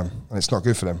same time, and it's not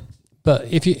good for them. But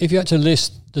if you had to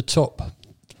list the top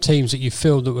teams that you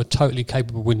feel that were totally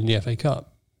capable of winning the FA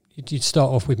Cup, you'd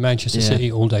start off with Manchester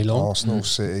City all day long. Arsenal,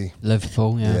 City,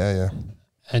 Liverpool, yeah.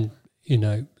 And you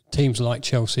know, teams like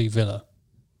Chelsea, Villa.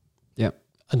 Yep.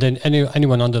 And then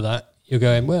anyone under that, you're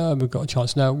going, well, we've got a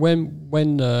chance. Now, when we're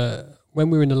in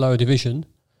the lower division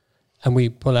and we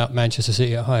pull out Manchester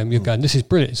City at home, you're going, this is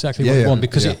brilliant, exactly what we want.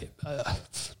 Because,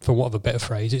 for want of a better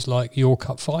phrase, it's like your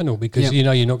cup final because you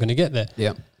know you're not going to get there.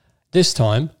 Yeah. This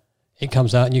time, it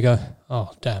comes out and you go,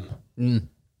 oh, damn. Do you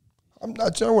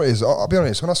know what it is? I'll be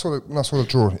honest, when I saw the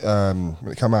draw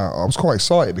when it came out, I was quite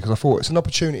excited because I thought it's an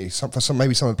opportunity for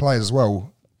maybe some of the players as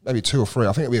well, maybe 2 or 3.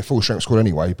 I think it'll be a full-strength squad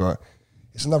anyway, but...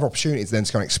 it's another opportunity to then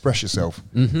to go and express yourself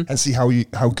and see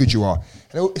how good you are.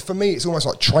 And for me, it's almost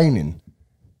like training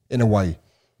in a way.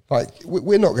 Like,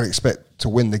 we're not going to expect to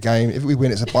win the game. If we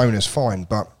win, it's a bonus, fine.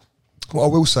 But what I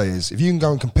will say is, if you can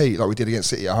go and compete like we did against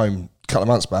City at home a couple of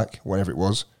months back, whenever it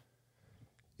was,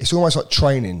 it's almost like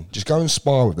training. Just go and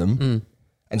spar with them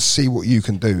and see what you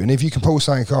can do. And if you can pull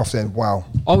something off, then wow.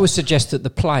 I would suggest that the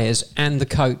players and the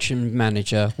coach and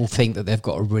manager will think that they've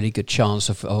got a really good chance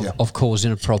of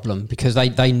causing a problem because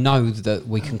they know that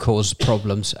we can cause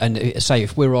problems. And say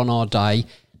if we're on our day,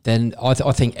 then I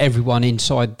think everyone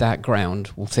inside that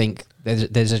ground will think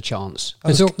there's a chance.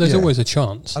 There's always a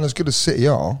chance. And as good as City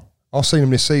are, I've seen them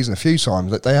this season a few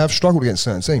times that they have struggled against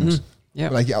certain teams. Yeah.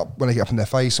 When they get up in their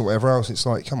face or whatever else, it's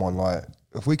like, come on, like...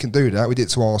 if we can do that, we did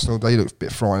to Arsenal. They looked a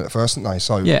bit frightened at first, didn't they?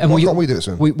 So and why can't we do it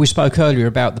to them? We spoke earlier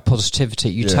about the positivity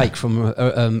you take from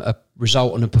a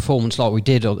result and a performance like we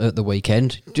did at the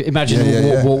weekend. Imagine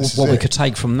what we could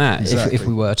take from that if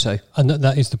we were to. And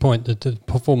that is the point, that the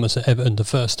performance at Everton the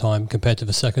first time compared to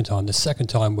the second time. The second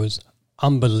time was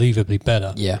unbelievably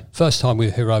better. Yeah. First time we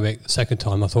were heroic. The second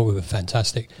time I thought we were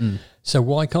fantastic. So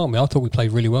why can't we? I thought we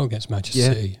played really well against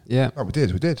Manchester City. Yeah. Oh, we did.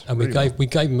 And really we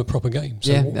gave them a proper game.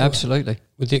 So absolutely.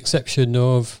 With the exception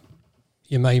of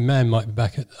your main man might be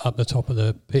back up the top of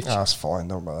the pitch. That's fine.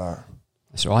 Don't worry about that.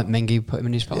 That's right. Mengi put him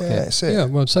in his pocket. Yeah, that's it. Yeah,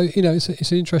 well, so, you know, it's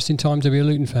an interesting time to be a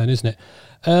Luton fan, isn't it?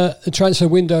 The transfer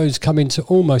window's coming to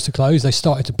almost a close. They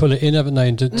started to pull it in, haven't they,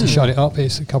 and to shut it up.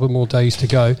 It's a couple more days to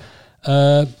go.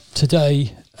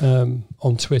 Today,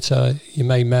 on Twitter, your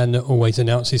main man that always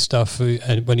announces stuff,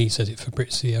 and when he says it,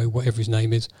 Fabrizio, whatever his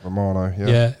name is, Romano,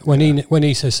 when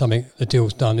he says something, the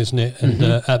deal's done, isn't it? And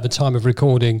at the time of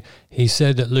recording, he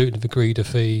said that Luton have agreed a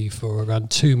fee for around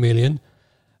 2 million,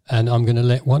 and I'm going to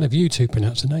let one of you two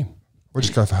pronounce the name. We'll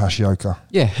just go for Hashioka.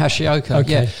 Yeah, Hashioka.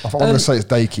 Okay. Yeah. I'm going to say it's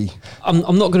Dakey.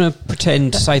 I'm not going to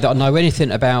pretend to say that I know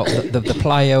anything about the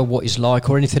player, what he's like,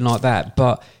 or anything like that.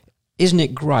 But isn't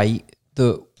it great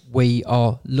that we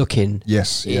are looking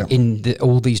in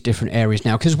all these different areas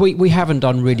now? Because we haven't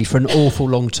done really for an awful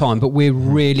long time, but we're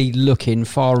really looking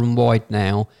far and wide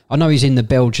now. I know he's in the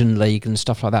Belgian league and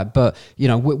stuff like that, but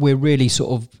we're really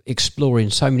sort of exploring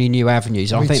so many new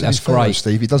avenues. And I think that's great.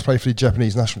 Steve, he does play for the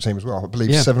Japanese national team as well. I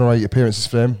believe 7 or 8 appearances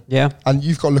for him. Yeah, and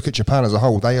you've got to look at Japan as a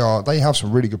whole. They have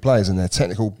some really good players, and they're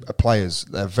technical players.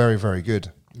 They're very, very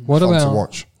good. What Fun about to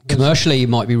watch? Commercially, he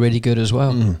might be really good as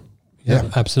well.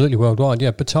 Yeah, absolutely worldwide. Yeah,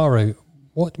 Bataro,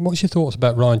 what's your thoughts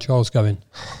about Ryan Giles going?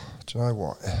 Do you know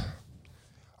what?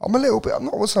 I'm a little bit. I'm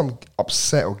not saying I'm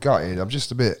upset or gutted. I'm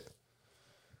just a bit.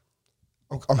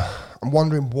 I'm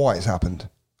wondering why it's happened.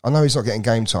 I know he's not getting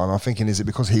game time. I'm thinking, is it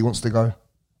because he wants to go,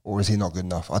 or is he not good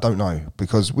enough? I don't know,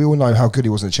 because we all know how good he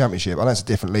was in the Championship. I know it's a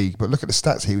different league, but look at the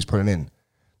stats he was putting in.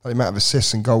 The amount of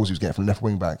assists and goals he was getting from left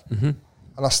wing back, and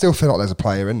I still feel like there's a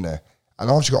player in there. And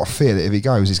I've just got a fear that if he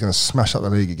goes, he's going to smash up the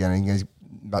league again. And he's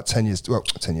about 10 years time,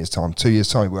 2 years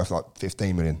time, he's worth like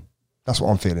 15 million. That's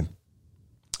what I'm feeling.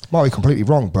 Might be completely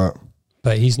wrong,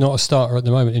 but he's not a starter at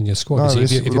the moment in your squad. No,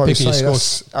 if you're like picking your squad,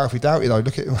 that's Alfie Doughty though.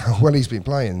 Look at how well he's been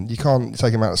playing. You can't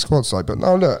take him out of the squad side. But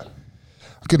no, look,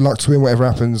 good luck to him, whatever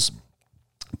happens.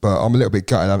 But I'm a little bit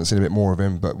gutted. I haven't seen a bit more of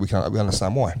him, but we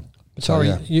understand why.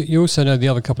 Sorry, you also know the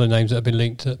other couple of names that have been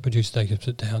linked that producer Jacobs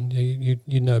put down.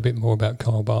 You know a bit more about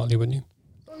Carl Bartley, wouldn't you?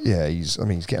 Yeah, he's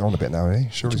getting on a bit now, isn't he?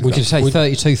 Sure. Would you say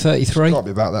 32, 33? It's got to be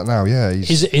about that now, yeah.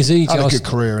 Is he had just a good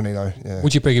career, and yeah.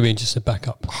 Would you bring him in just a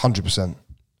backup? 100%.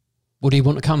 Would he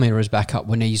want to come here as backup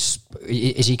when is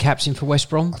he captain for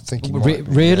West Brom? I think he might be.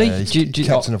 Really? Yeah, he's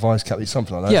captain or vice captain,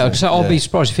 something like that. Yeah, so I'll be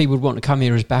surprised if he would want to come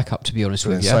here as backup, to be honest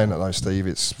with you. Saying that though, Steve,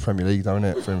 it's Premier League, though,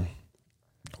 isn't it, for him?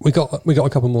 We got a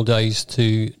couple more days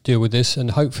to deal with this,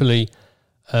 and hopefully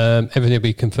everything will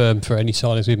be confirmed for any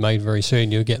signings we've made very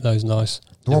soon. You'll get those nice.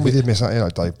 The one we did miss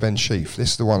out, Dave, Ben Sheaf.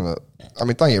 This is the one that, I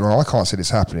mean, don't get me wrong, I can't see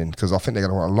this happening because I think they're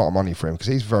going to want a lot of money for him because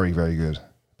he's very, very good.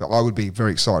 But I would be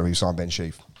very excited if you signed Ben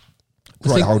Sheaf.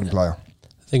 Great holding player.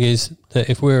 The thing is that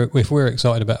if we're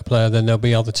excited about a player, then there'll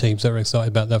be other teams that are excited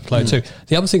about that player too.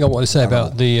 The other thing I want to say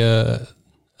about the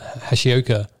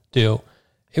Hashioka deal,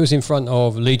 it was in front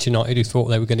of Leeds United who thought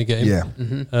they were going to get him.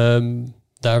 Yeah.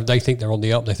 They think they're on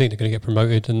the up. They think they're going to get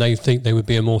promoted, and they think they would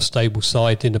be a more stable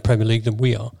side in the Premier League than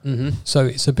we are. So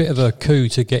it's a bit of a coup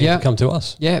to get him to come to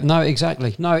us. Yeah, no,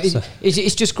 exactly. No,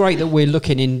 it's just great that we're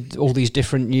looking in all these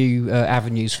different new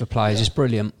avenues for players. It's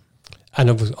brilliant. And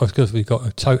of course, we've got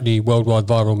a totally worldwide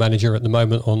viral manager at the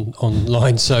moment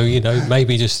online. So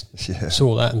maybe just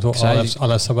saw that and thought, I'll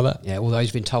have some of that. Yeah, although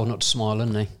he's been told not to smile,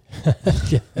 hasn't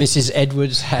he? Mrs.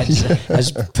 Edwards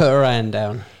has put her hand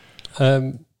down.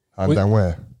 And down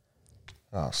where?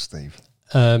 Oh, Steve.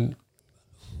 Well,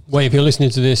 if you're listening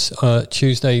to this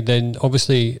Tuesday, then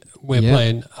obviously we're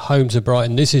playing home to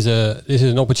Brighton. This is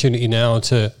an opportunity now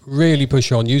to really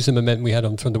push on, use the momentum we had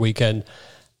on from the weekend,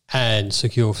 and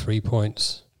secure 3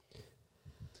 points.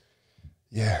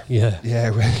 Yeah. It'd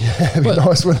be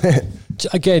nice, wouldn't it?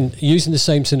 Again, using the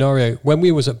same scenario, when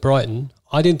we was at Brighton,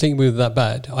 I didn't think we were that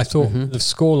bad. I thought the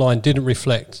scoreline didn't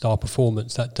reflect our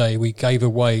performance that day. We gave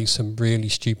away some really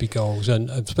stupid goals, and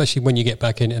especially when you get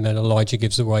back in it and then Elijah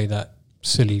gives away that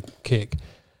silly kick.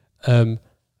 We're going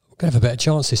to have a better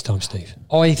chance this time, Steve.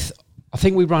 I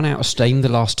think we ran out of steam the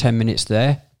last 10 minutes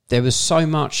there. There was so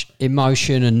much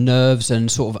emotion and nerves and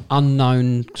sort of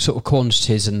unknown sort of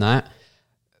quantities and that.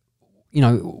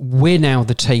 We're now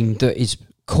the team that is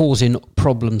causing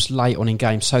problems late on in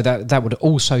games, so that would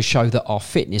also show that our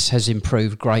fitness has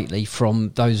improved greatly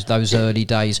from those early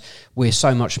days. We're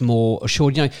so much more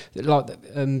assured,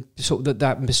 sort of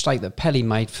that mistake that Pelly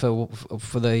made for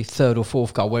the third or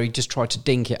fourth goal, where he just tried to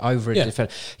dink it over a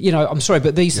defender. I'm sorry,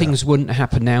 but these things wouldn't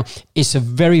happen now. It's a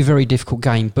very, very difficult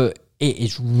game, but it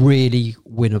is really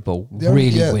winnable,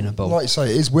 winnable. Like you say,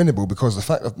 it is winnable because the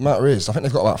fact of the matter is, I think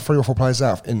they've got about 3 or 4 players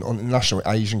out on the national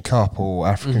Asian Cup or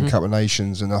African Cup of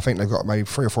Nations, and I think they've got maybe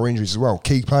 3 or 4 injuries as well.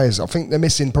 Key players. I think they're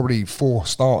missing probably 4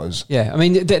 starters. Yeah, I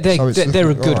mean they're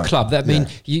a good club. I mean,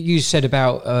 you said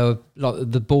about like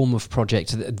the Bournemouth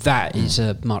project. That is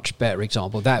a much better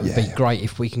example. That would be great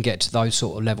if we can get to those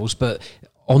sort of levels, but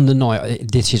on the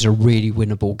night, this is a really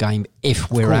winnable game if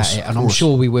we're at it, and I'm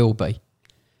sure we will be.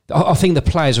 I think the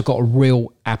players have got a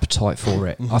real appetite for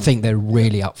it. I think they're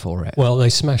really up for it. Well, they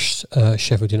smashed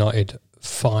Sheffield United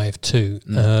 5-2.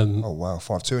 Oh wow,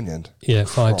 5-2 in the end. Yeah,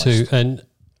 5-2, and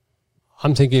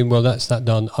I'm thinking, well, that's that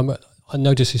done.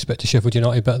 No disrespect to Sheffield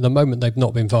United, but at the moment they've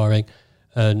not been firing,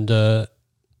 and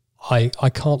I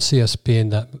can't see us being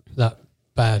that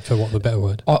bad, for want of a better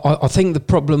word. I think the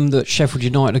problem that Sheffield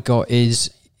United have got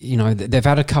is, they've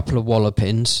had a couple of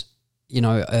wallopings.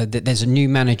 There's a new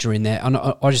manager in there, and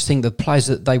I just think the players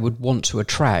that they would want to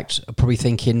attract are probably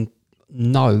thinking,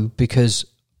 no, because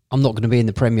I'm not going to be in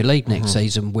the Premier League next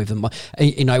season with them.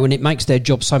 And it makes their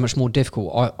job so much more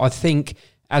difficult. I think,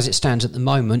 as it stands at the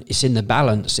moment, it's in the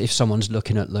balance if someone's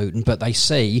looking at Luton, but they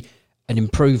see an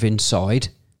improving side.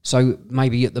 So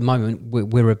maybe at the moment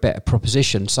we're a better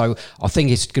proposition. So I think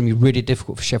it's going to be really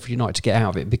difficult for Sheffield United to get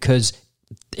out of it, because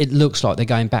it looks like they're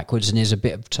going backwards and there's a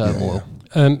bit of turmoil.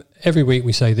 Yeah. Every week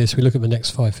we say this, we look at the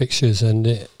next 5 fixtures and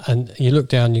you look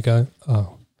down and you go,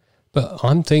 oh. But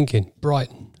I'm thinking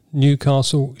Brighton,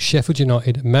 Newcastle, Sheffield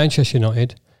United, Manchester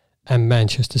United and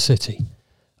Manchester City.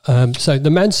 So the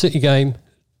Man City game,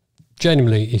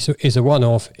 genuinely, is a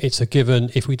one-off. It's a given.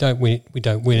 If we don't win it, we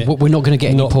don't win it. We're not going to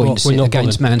get any points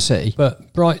against Man City.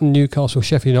 But Brighton, Newcastle,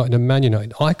 Sheffield United and Man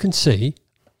United, I can see,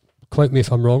 quote me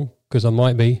if I'm wrong, because I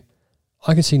might be,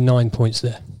 I can see 9 points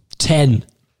there. 10.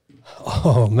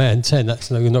 Oh, man, 10.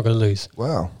 We're not going to lose.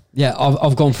 Wow. Yeah,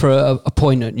 I've gone for a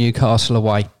point at Newcastle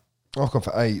away. I've gone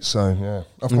for 8, so yeah.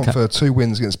 I've gone for 2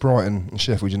 wins against Brighton and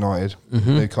Sheffield United,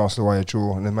 Newcastle away a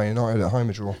draw, and then Man United at home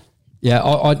a draw. Yeah,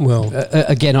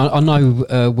 again, I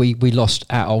know we lost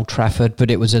at Old Trafford, but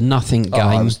it was a nothing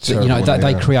game.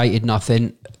 They created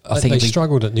nothing. I think they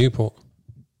struggled at Newport.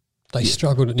 They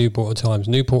struggled at Newport at times.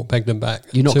 Newport begged them back.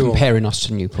 You're not comparing us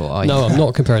to Newport, are you? No, I'm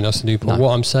not comparing us to Newport. No.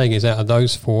 What I'm saying is, out of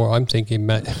those 4, I'm thinking,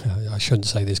 I shouldn't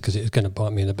say this because it's going to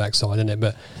bite me in the backside, isn't it?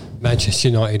 But Manchester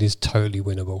United is totally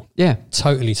winnable. Yeah.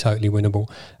 Totally, totally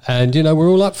winnable. And, we're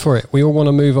all up for it. We all want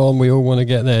to move on. We all want to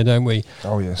get there, don't we?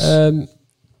 Oh, yes.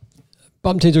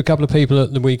 Bumped into a couple of people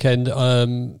at the weekend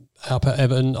up at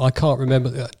Everton. I can't remember,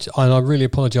 and I really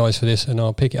apologise for this, and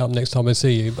I'll pick it up next time I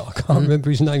see you, but I can't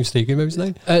remember his name, Steve. Can you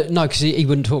remember his name? No, because he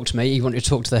wouldn't talk to me. He wanted to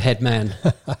talk to the head man.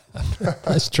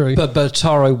 That's true. But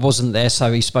Taro wasn't there,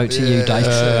 so he spoke to you,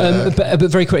 Dave. But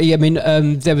very quickly,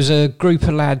 there was a group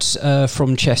of lads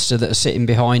from Chester that are sitting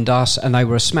behind us, and they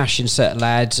were a smashing set of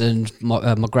lads, and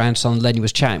my grandson Lenny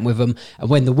was chatting with them,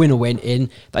 and when the winner went in,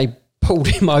 they pulled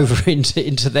him over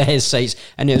into their seats,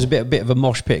 and it was a bit of a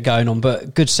mosh pit going on,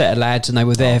 but good set of lads, and they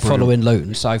were there following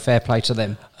Luton, so fair play to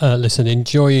them. Listen,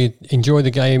 enjoy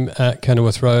the game at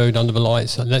Kenilworth Road under the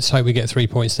lights. Let's hope we get 3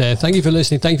 points there. Thank you for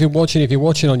listening. Thank you for watching. If you're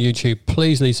watching on YouTube,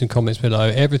 please leave some comments below.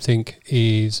 Everything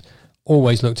is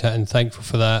always looked at and thankful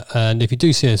for that. And if you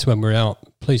do see us when we're out,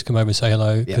 please come over and say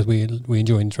hello, because we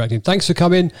enjoy interacting. Thanks for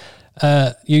coming,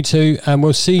 you two, and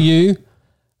we'll see you,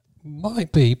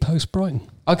 might be post Brighton.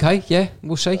 Okay, yeah,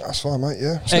 we'll see. That's fine, mate,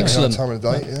 yeah. Excellent. Time of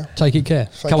the day, yeah. Take it care.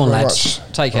 Come on, lads.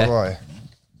 Much. Take care. Bye-bye.